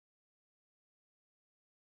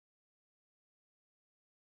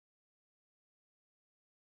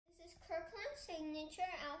Kirkland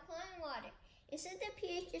Signature Alkaline Water. It says the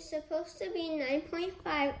pH is supposed to be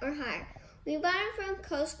 9.5 or higher. We bought it from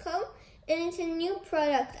Costco, and it's a new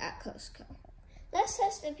product at Costco. Let's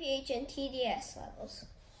test the pH and TDS levels.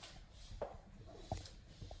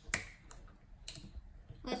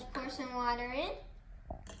 Let's pour some water in.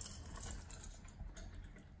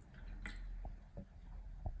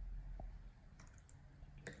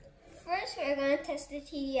 First, we're going to test the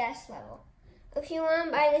TDS level. If you want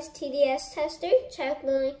to buy this TDS tester, check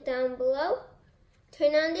the link down below.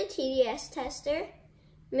 Turn on the TDS tester,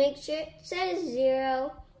 make sure it says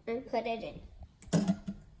 0, and put it in.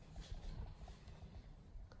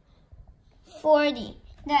 40.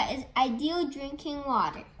 That is ideal drinking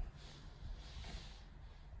water.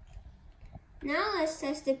 Now let's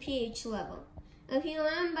test the pH level. If you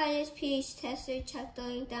want to buy this pH tester, check the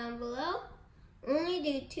link down below. Only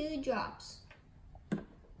do 2 drops.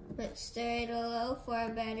 Let's stir it a little for a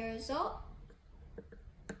better result.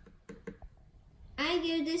 I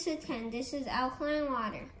give this a 10. This is alkaline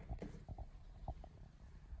water.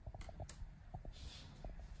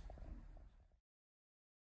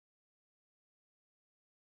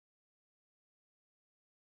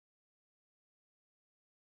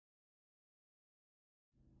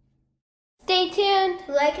 Stay tuned,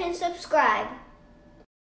 like and subscribe.